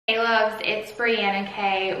Hey loves, it's Brianna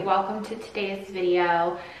K. Welcome to today's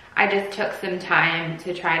video. I just took some time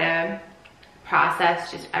to try to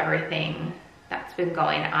process just everything that's been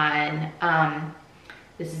going on.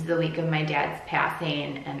 This is the week of my dad's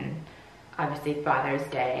passing, and obviously Father's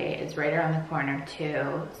Day is right around the corner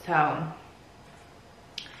too. So I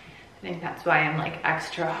think that's why I'm like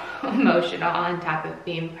extra emotional on top of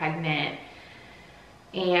being pregnant.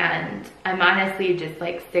 And I'm honestly just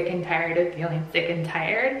like sick and tired of feeling sick and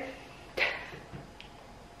tired.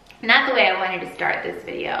 Not the way I wanted to start this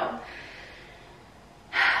video.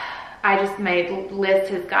 My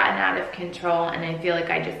list has gotten out of control, and I feel like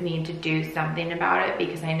I just need to do something about it,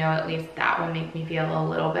 because I know at least that will make me feel a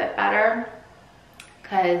little bit better.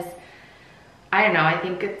 Because I don't know, I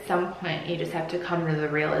think at some point you just have to come to the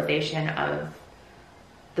realization of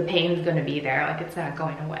the pain's gonna be there, like it's not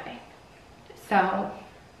going away. So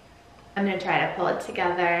I'm gonna try to pull it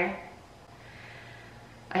together.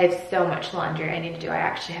 I have so much laundry I need to do. I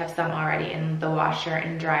actually have some already in the washer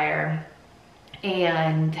and dryer.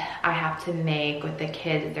 And I have to make, with the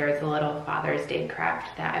kids, there's a little Father's Day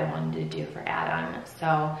craft that I wanted to do for Adam.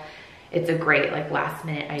 So it's a great like last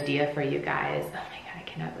minute idea for you guys. Oh my God, I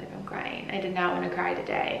cannot believe I'm crying. I did not want to cry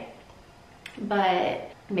today.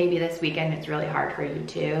 But maybe this weekend it's really hard for you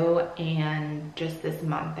too. And just this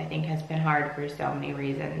month I think has been hard for so many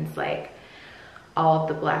reasons. Like all of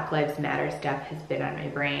the Black Lives Matter stuff has been on my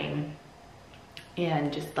brain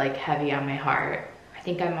and just like heavy on my heart. I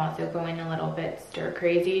think I'm also going a little bit stir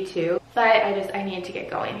crazy too, but I need to get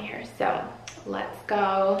going here. So let's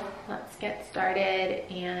go, let's get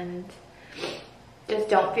started, and just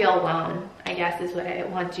don't feel alone, I guess is what I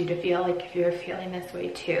want you to feel. Like if you're feeling this way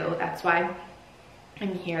too, that's why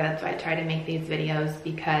I'm here. That's why I try to make these videos,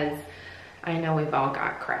 because I know we've all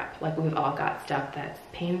got crap. Like we've all got stuff that's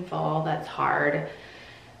painful, that's hard,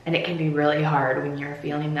 and it can be really hard when you're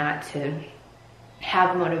feeling that to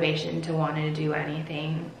have motivation to want to do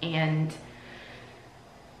anything. And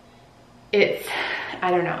it's,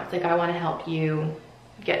 I don't know, it's like I want to help you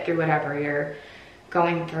get through whatever you're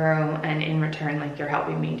going through, and in return, like you're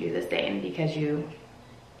helping me do the same, because you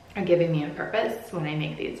are giving me a purpose when I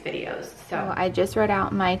make these videos. So I just wrote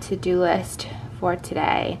out my to-do list for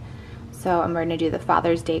today. So I'm going to do the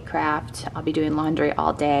Father's Day craft. I'll be doing laundry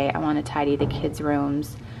all day. I want to tidy the kids'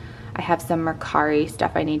 rooms. I have some Mercari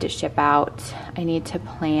stuff I need to ship out. I need to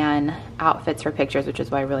plan outfits for pictures, which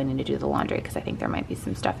is why I really need to do the laundry, because I think there might be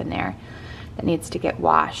some stuff in there that needs to get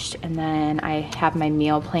washed. And then I have my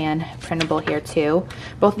meal plan printable here too.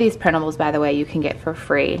 Both of these printables, by the way, you can get for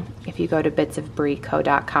free. If you go to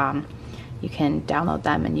bitsofbrieco.com, you can download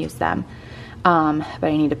them and use them. But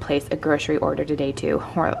I need to place a grocery order today too.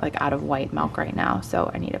 We're like out of white milk right now, so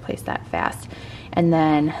I need to place that fast. And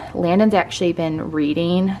then Landon's actually been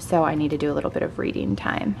reading, so I need to do a little bit of reading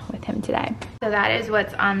time with him today. So that is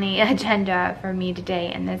what's on the agenda for me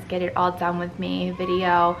today in this Get It All Done With Me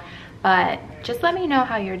video. But just let me know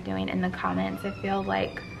how you're doing in the comments. I feel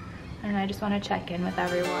like, I don't know, I just want to check in with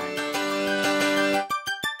everyone.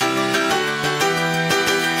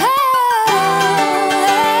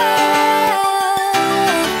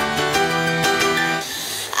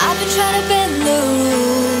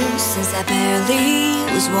 I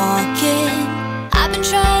barely was walking. I've been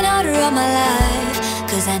trying harder all my life,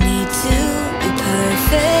 cause I need to be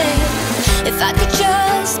perfect. If I could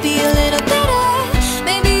just be a little better,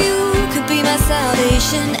 maybe you could be my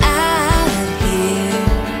salvation out of here.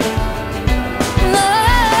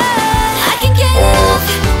 I can get it off,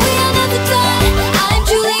 we are never done. I'm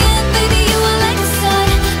Julian, baby, you are like the sun.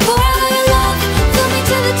 Pour out your love, fill me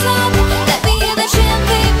to the top. Let me hear that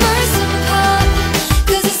champagne burst and pop.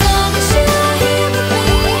 Cause as long as you are here with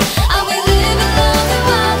me, I'll be living long and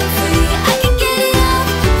wild and free. I can get it off,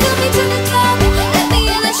 fill me to the top. Let me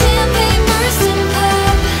hear that champagne burst and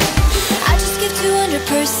pop. I just give 200%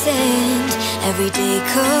 every day,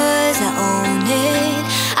 cause I own it.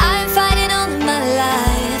 I'm fighting all of my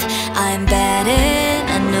life, I'm bad and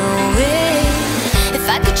I know it. If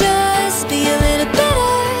I could just be a little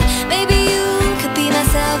better, maybe you could be my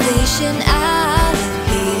salvation out of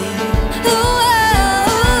here. Ooh,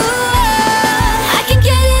 I can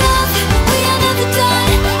get it off, we are never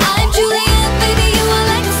done. I'm Julian, baby, you are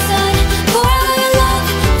like the sun. Pour out your love,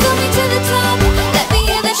 fill me to the top. Let me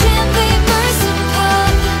hear that champagne burst and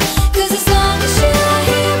pop. Cause as long as you are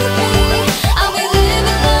here with me, I'll be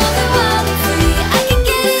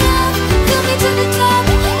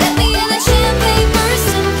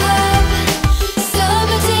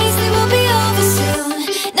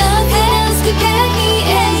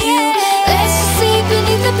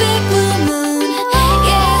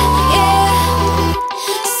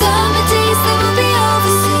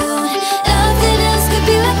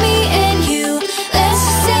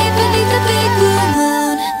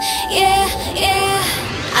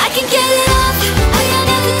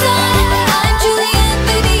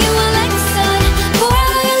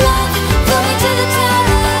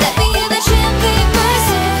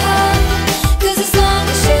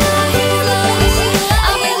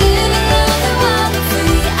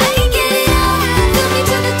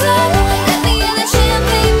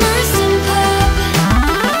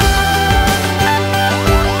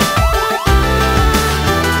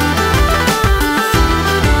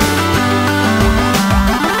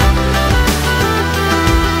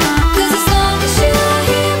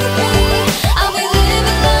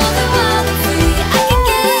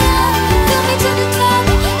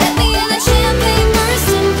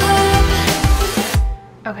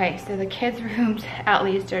kids' rooms at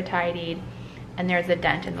least are tidied, and there's a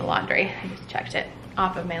dent in the laundry. I just checked it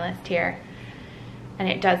off of my list here, and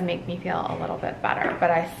it does make me feel a little bit better,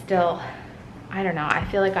 but I don't know, I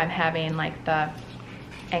feel like I'm having like the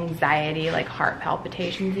anxiety, like heart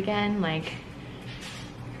palpitations again. Like,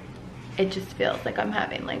 it just feels like I'm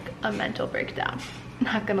having like a mental breakdown.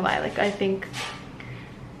 Not gonna lie, like I think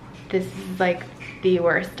this is like the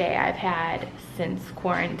worst day I've had since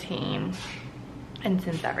quarantine and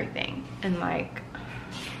since everything. And like,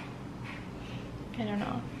 I don't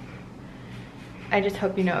know. I just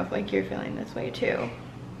hope you know if like you're feeling this way too.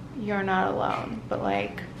 You're not alone, but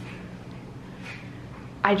like,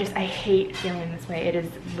 I hate feeling this way. It is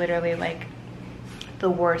literally like the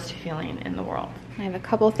worst feeling in the world. I have a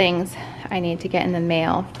couple things I need to get in the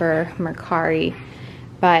mail for Mercari,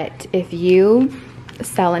 but if you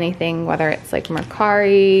sell anything, whether it's like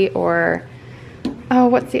Mercari or, oh,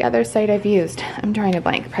 what's the other site I've used? I'm drawing a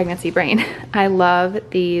blank, pregnancy brain. I love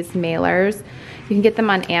these mailers. You can get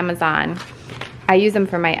them on Amazon. I use them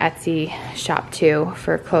for my Etsy shop too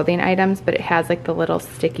for clothing items, but it has like the little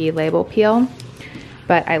sticky label peel.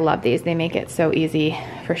 But I love these. They make it so easy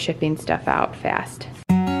for shipping stuff out fast.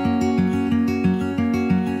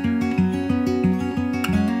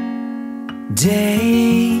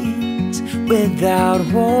 Days without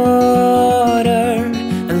water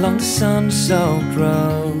along the sun-soaked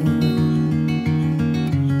road.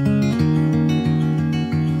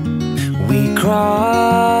 We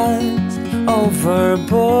crossed over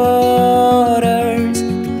borders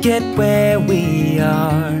to get where we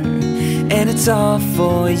are. And it's all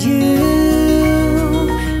for you,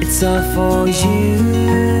 it's all for you,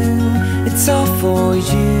 it's all for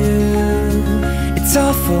you, it's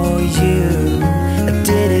all for you. I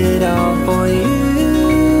did it all for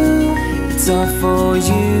you, it's all for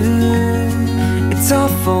you, it's all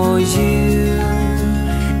for you,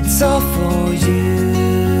 it's all for you.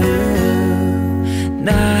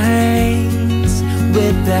 Nights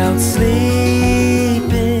without sleeping,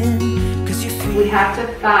 'cause you feel we have to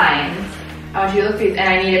find, I want you to look through, and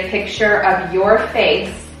I need a picture of your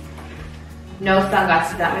face. No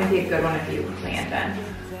sunglasses, that might be a good one if you Landon.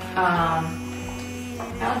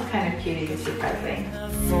 That was kind of cute, you see Presley.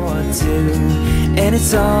 for two, and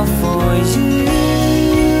it's all for you,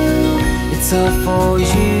 it's all for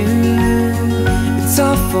you, it's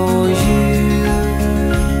all for you,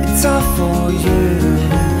 it's all for you.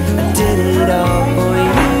 I did it all for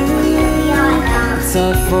you, it's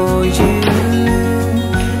all for you,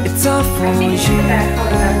 it's all for you,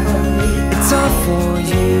 it's all for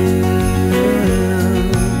you.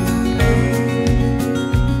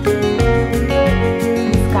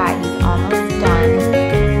 This guy, he's almost done.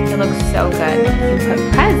 It looks so good. You can put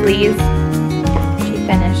Presley's. She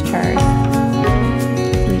finished hers.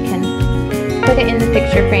 We can put it in the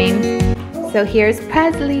picture frame. So here's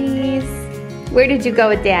Presley's. Where did you go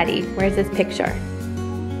with Daddy? Where's this picture?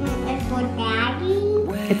 It's for Daddy.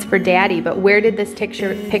 It's for Daddy, but where did this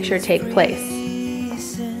picture take place?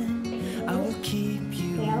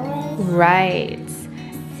 Right.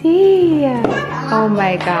 See? Oh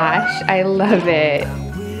my gosh, I love it.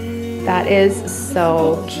 That is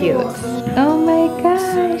so cute. Oh my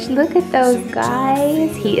gosh, look at those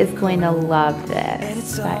guys. He is going to love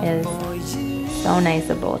this. That is so nice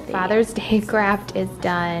of both. Father's Day craft is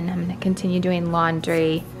done. I'm gonna continue doing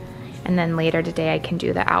laundry. And then later today I can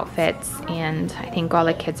do the outfits. And I think while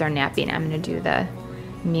the kids are napping, I'm gonna do the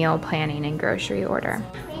meal planning and grocery order.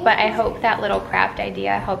 But I hope that little craft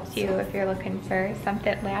idea helps you if you're looking for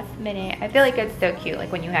something last minute. I feel like it's so cute,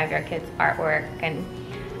 like when you have your kids' artwork, and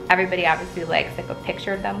everybody obviously likes like a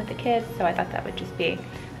picture of them with the kids, so I thought that would just be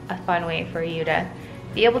a fun way for you to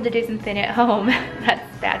be able to do something at home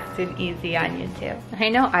that's fast and easy on you too. I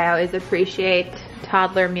know I always appreciate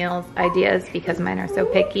toddler meals ideas because mine are so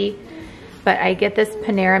picky, but I get this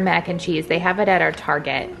Panera mac and cheese. They have it at our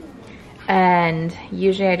Target. And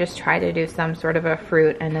usually I just try to do some sort of a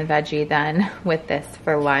fruit and a veggie then with this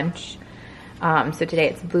for lunch. So today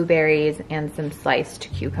it's blueberries and some sliced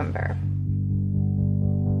cucumber.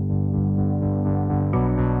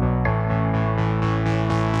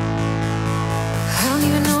 I don't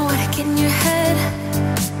even know what to get in your head.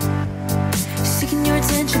 Seeking your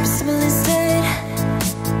attention, but simple instead.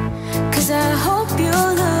 'Cause I hope you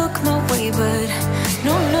look my way, but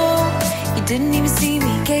no, you didn't even see me.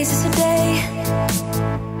 Gaze yesterday,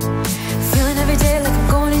 feeling every day like I'm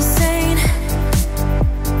going insane.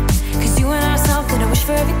 'Cause you and I are something I wish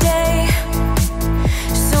for every day.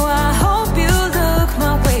 So I hope you look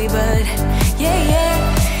my way, but yeah,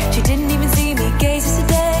 you didn't even see me. Gaze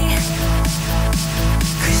yesterday.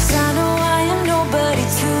 'Cause I know I am nobody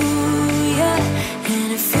to ya,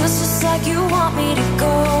 and it feels just like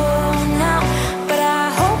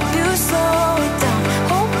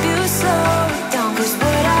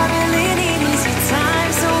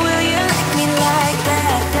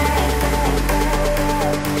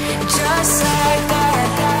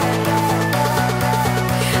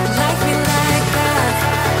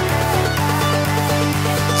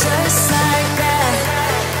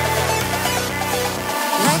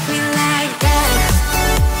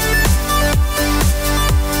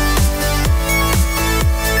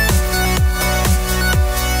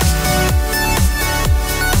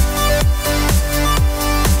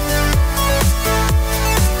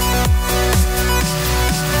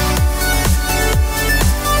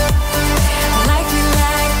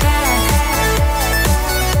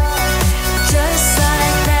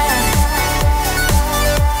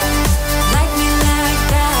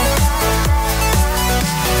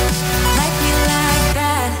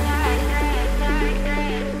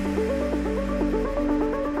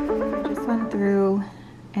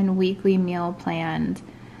planned.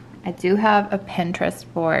 I do have a Pinterest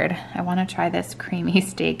board. I want to try this creamy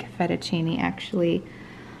steak fettuccine actually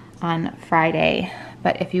on Friday.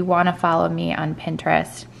 But if you want to follow me on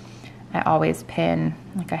Pinterest, I always pin,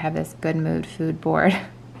 like I have this good mood food board,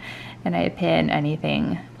 and I pin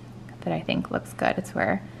anything that I think looks good. It's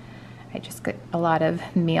where I just get a lot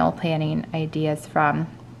of meal planning ideas from.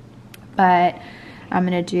 But I'm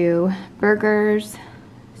gonna do burgers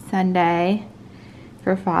Sunday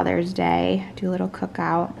for Father's Day, do a little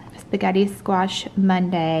cookout, spaghetti squash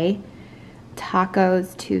Monday,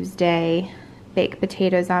 tacos Tuesday, baked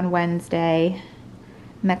potatoes on Wednesday,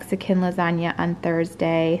 Mexican lasagna on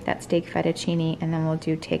Thursday, that steak fettuccine, and then we'll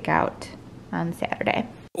do takeout on Saturday.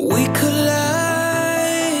 We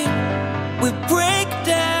collide, we break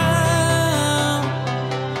down,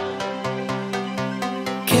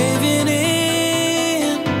 caving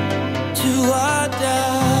in to our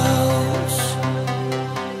doubts,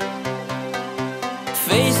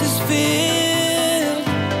 faces filled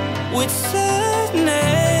with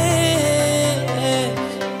sadness.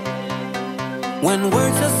 When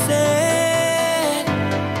words are said,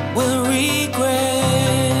 we'll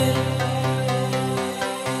regret.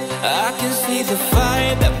 I can see the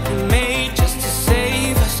fire that we made just to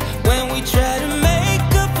save us. When we try to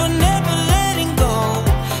make up for never letting go,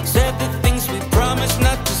 said the things we promised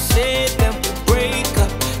not to say, then we break up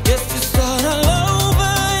just to start all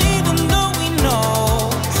over, even though we know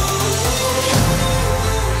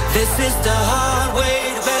this is the hard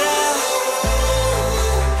way to better.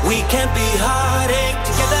 We can't be heartache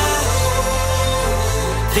together.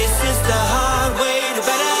 This is the hard way to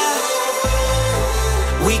better.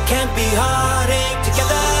 We can't be heartache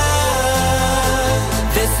together.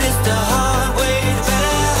 This is the hard way to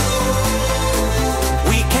better.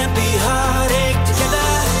 We can't be heartache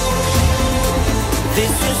together.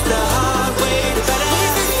 This is the hard way to better.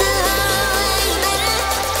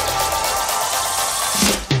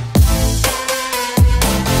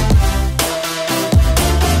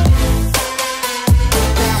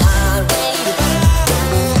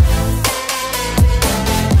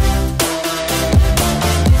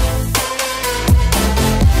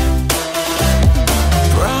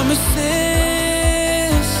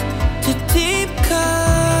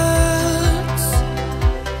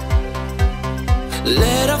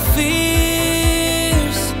 Let our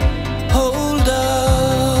fears hold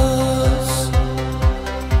us.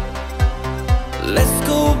 Let's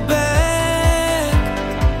go back,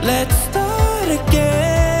 let's start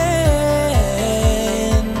again,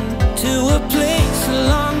 to a place a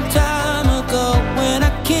long time ago when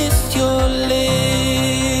I kissed your lips.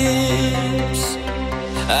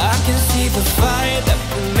 I can see the fire that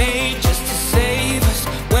we made just to save us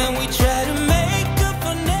when we try to make up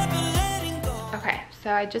for never letting go. Okay,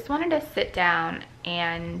 so I just wanted to sit down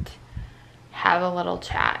and have a little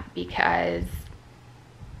chat because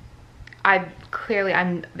I'm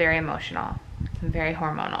very emotional. I'm very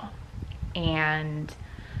hormonal. And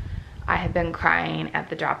I have been crying at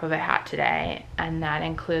the drop of a hat today, and that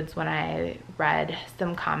includes when I read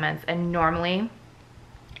some comments. And normally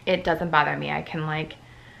it doesn't bother me. I can, like,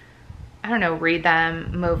 I don't know, read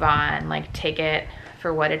them, move on, like take it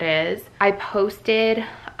for what it is. I posted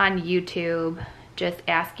on YouTube just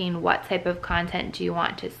asking what type of content do you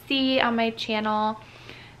want to see on my channel,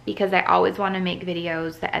 because I always want to make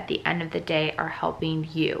videos that at the end of the day are helping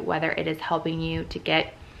you, whether it is helping you to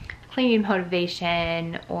get cleaning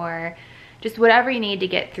motivation or just whatever you need to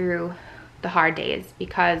get through the hard days,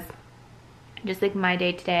 because just like my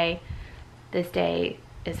day today, this day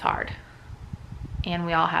is hard. And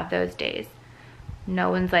we all have those days.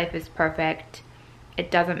 No one's life is perfect. It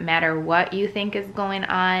doesn't matter what you think is going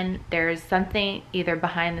on. There's something either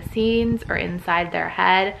behind the scenes or inside their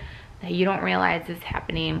head that you don't realize is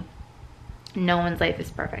happening. No one's life is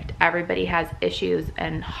perfect. Everybody has issues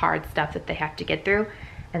and hard stuff that they have to get through.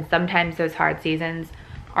 And sometimes those hard seasons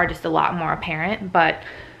are just a lot more apparent, but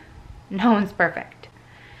no one's perfect.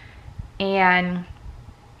 And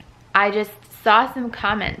I just saw some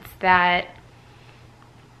comments that,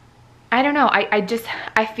 I don't know,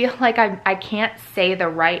 I feel like I can't say the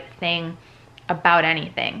right thing about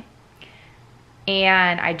anything.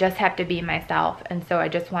 And I just have to be myself. And so I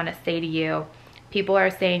just want to say to you, people are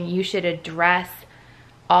saying you should address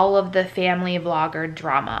all of the family vlogger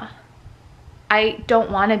drama. I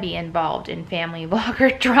don't want to be involved in family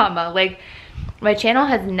vlogger drama. Like, my channel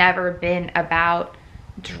has never been about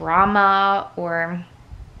drama or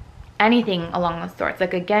anything along those sorts.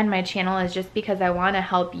 Like, again, my channel is just because I want to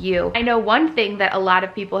help you. I know one thing that a lot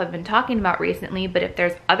of people have been talking about recently, but if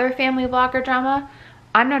there's other family vlogger drama,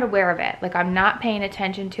 I'm not aware of it. Like, I'm not paying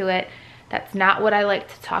attention to it. That's not what I like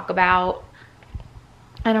to talk about.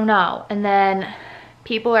 I don't know. And then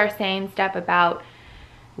people are saying stuff about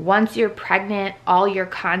once you're pregnant, all your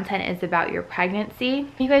content is about your pregnancy.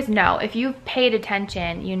 You guys know, if you've paid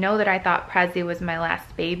attention, you know that I thought Presley was my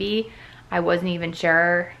last baby. I wasn't even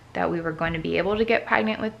sure that we were going to be able to get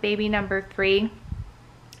pregnant with baby number 3.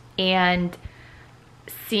 And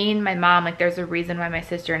seeing my mom, like, there's a reason why my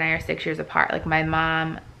sister and I are 6 years apart. Like, my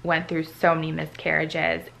mom went through so many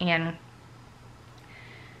miscarriages, and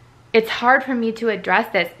it's hard for me to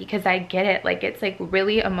address this because I get it. Like, it's like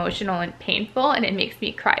really emotional and painful, and it makes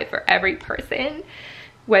me cry for every person,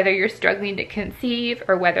 whether you're struggling to conceive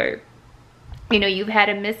or whether, you know, you've had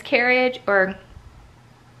a miscarriage or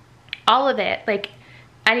all of it. Like,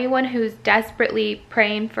 anyone who's desperately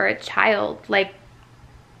praying for a child, like,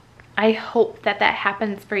 I hope that that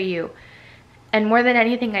happens for you. And more than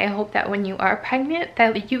anything, I hope that when you are pregnant,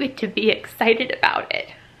 that you get to be excited about it.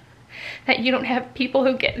 That you don't have people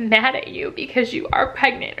who get mad at you because you are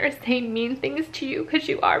pregnant or say mean things to you because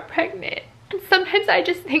you are pregnant. And sometimes I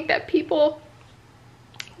just think that people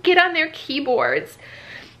get on their keyboards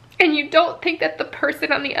and you don't think that the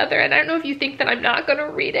person on the other end, I don't know if you think that I'm not going to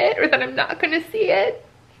read it or that I'm not going to see it,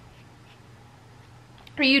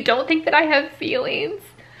 or you don't think that I have feelings.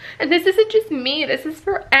 And this isn't just me, this is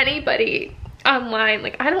for anybody online.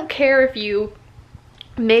 Like, I don't care if you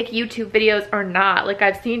make YouTube videos or not. Like,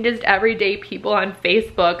 I've seen just everyday people on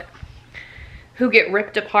Facebook who get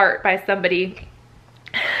ripped apart by somebody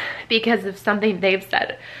because of something they've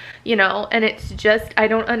said, you know. And it's just, I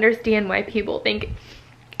don't understand why people think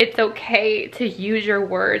it's okay to use your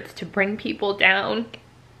words to bring people down,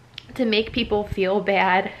 to make people feel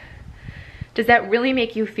bad. Does that really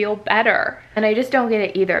make you feel better? And I just don't get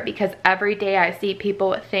it either, because every day I see people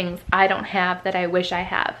with things I don't have that I wish I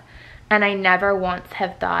have. And I never once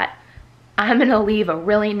have thought, I'm gonna leave a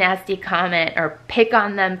really nasty comment or pick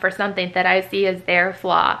on them for something that I see as their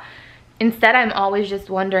flaw. Instead, I'm always just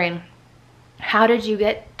wondering, how did you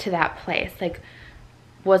get to that place? Like,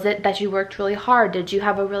 was it that you worked really hard? Did you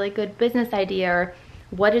have a really good business idea? Or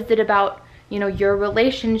what is it about, you know, your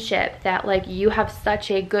relationship that, like, you have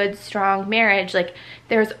such a good, strong marriage? Like,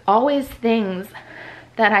 there's always things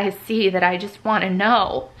that I see that I just want to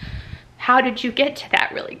know. How did you get to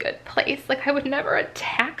that really good place? Like, I would never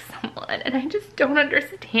attack someone, and I just don't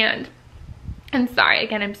understand. I'm sorry,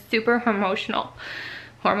 again, I'm super emotional.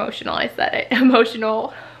 I said it.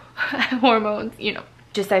 Emotional hormones, you know.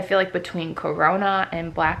 Just, I feel like between Corona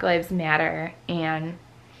and Black Lives Matter, and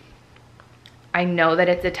I know that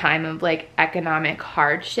it's a time of, like, economic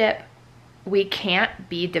hardship, we can't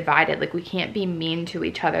be divided. Like, we can't be mean to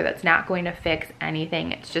each other. That's not going to fix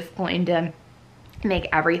anything. It's just going to make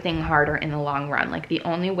everything harder in the long run. Like, the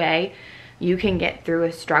only way you can get through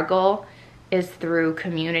a struggle is through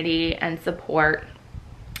community and support.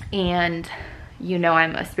 And you know,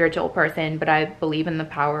 I'm a spiritual person, but I believe in the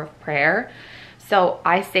power of prayer. So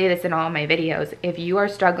I say this in all my videos. If you are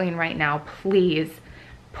struggling right now, please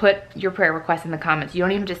put your prayer request in the comments. You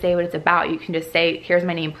don't even just say what it's about. You can just say, here's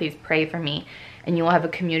my name, please pray for me. And you will have a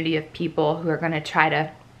community of people who are going to try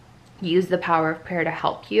to use the power of prayer to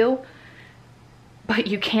help you. But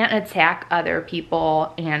you can't attack other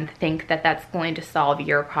people and think that that's going to solve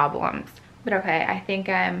your problems. But okay, I think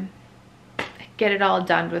I'm get it all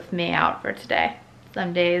done with me out for today.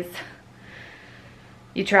 Some days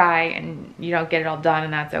you try and you don't get it all done,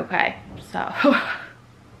 and that's okay. So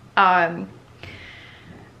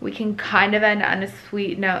we can kind of end on a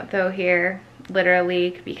sweet note though here,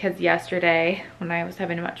 literally, because yesterday when I was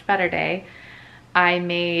having a much better day, I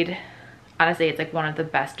made, honestly, it's like one of the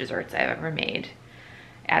best desserts I've ever made.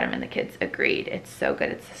 Adam and the kids agreed. It's so good.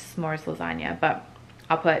 It's a s'mores lasagna, but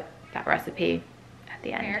I'll put that recipe at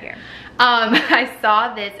the end here. I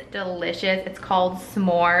saw this delicious, it's called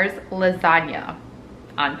s'mores lasagna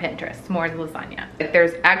on Pinterest. S'mores lasagna.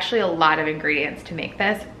 There's actually a lot of ingredients to make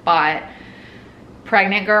this, but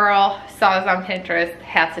pregnant girl saw this on Pinterest,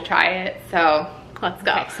 has to try it, so let's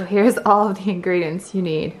go. Okay, so here's all of the ingredients you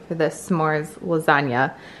need for this s'mores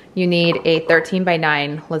lasagna. You need a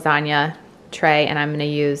 13x9 lasagna tray, and I'm gonna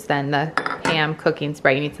use then the Pam cooking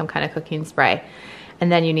spray. You need some kind of cooking spray.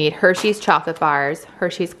 And then you need Hershey's chocolate bars,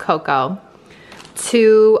 Hershey's cocoa,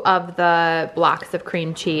 2 of the blocks of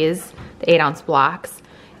cream cheese, the 8-ounce blocks.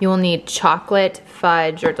 You will need chocolate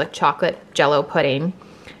fudge or like chocolate jello pudding.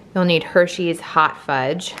 You'll need Hershey's hot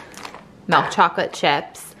fudge, milk chocolate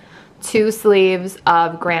chips, 2 sleeves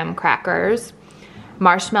of graham crackers,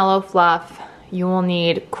 marshmallow fluff. You will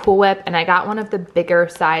need Cool Whip, and I got one of the bigger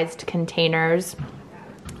sized containers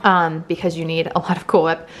because you need a lot of Cool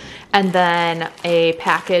Whip. And then a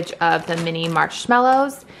package of the mini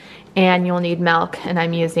marshmallows, and you'll need milk, and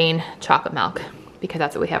I'm using chocolate milk. because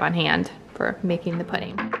that's what we have on hand for making the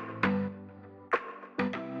pudding.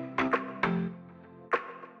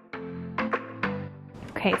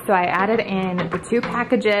 Okay, so I added in the 2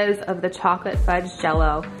 packages of the chocolate fudge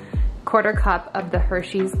jello, 1/4 cup of the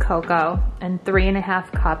Hershey's cocoa, and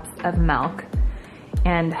 3.5 cups of milk.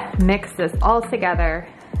 And mix this all together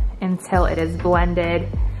until it is blended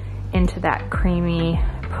into that creamy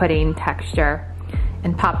pudding texture.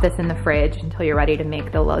 And pop this in the fridge until you're ready to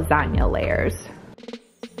make the lasagna layers.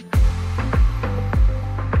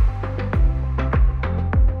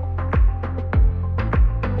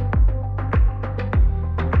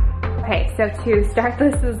 Okay, so to start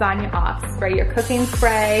this lasagna off, spray your cooking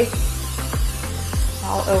spray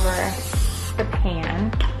all over the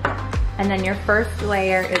pan. And then your first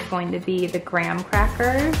layer is going to be the graham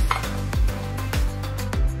crackers.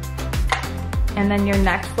 And then your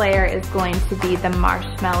next layer is going to be the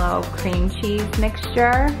marshmallow cream cheese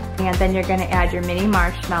mixture. And then you're gonna add your mini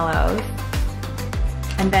marshmallows.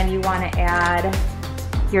 And then you wanna add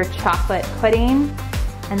your chocolate pudding,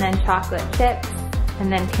 and then chocolate chips,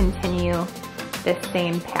 and then continue this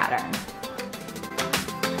same pattern.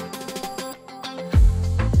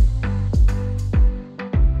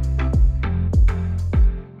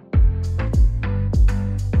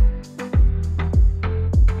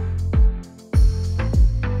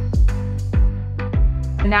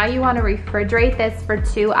 Now you want to refrigerate this for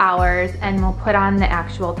 2 hours, and we'll put on the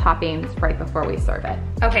actual toppings right before we serve it.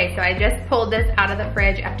 Okay, so I just pulled this out of the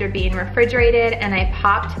fridge after being refrigerated, and I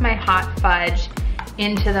popped my hot fudge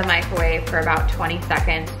into the microwave for about 20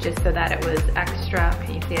 seconds just so that it was extra,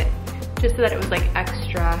 can you see it? Just so that it was like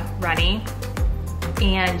extra runny.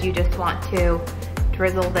 And you just want to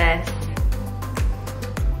drizzle this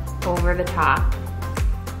over the top.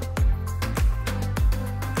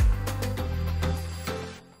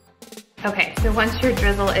 Okay, so once your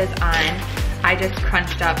drizzle is on, I just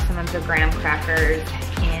crunched up some of the graham crackers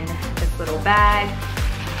in this little bag,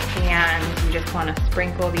 and you just want to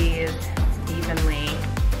sprinkle these evenly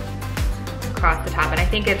across the top. And I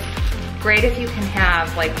think it's great if you can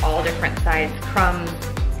have like all different size crumbs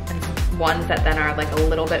and ones that then are like a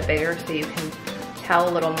little bit bigger, so you can tell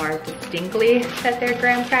a little more distinctly that they're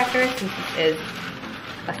graham crackers, since this is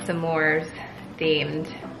a s'mores themed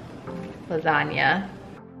lasagna.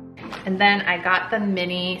 And then I got the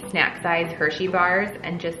mini snack size Hershey bars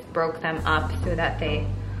and just broke them up so that they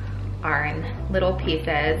are in little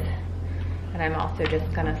pieces. And I'm also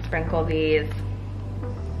just gonna sprinkle these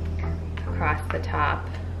across the top.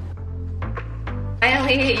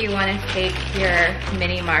 Finally, you wanna take your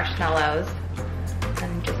mini marshmallows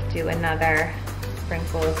and just do another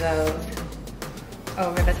sprinkle of those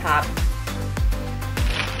over the top.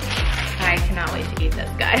 I cannot wait to eat this,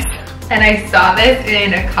 guys. And I saw this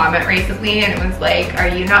in a comment recently, and it was like, are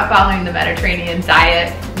you not following the Mediterranean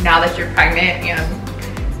diet now that you're pregnant? And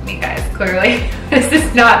I mean, guys, clearly this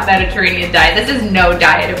is not Mediterranean diet. This is no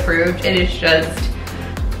diet approved. It is just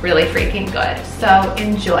really freaking good. So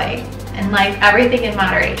enjoy. And like everything in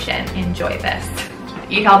moderation, enjoy this.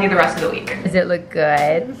 Eat healthy the rest of the week. Does it look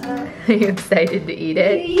good? Are you excited to eat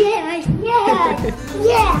it? Yeah. I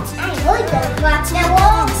like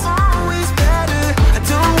the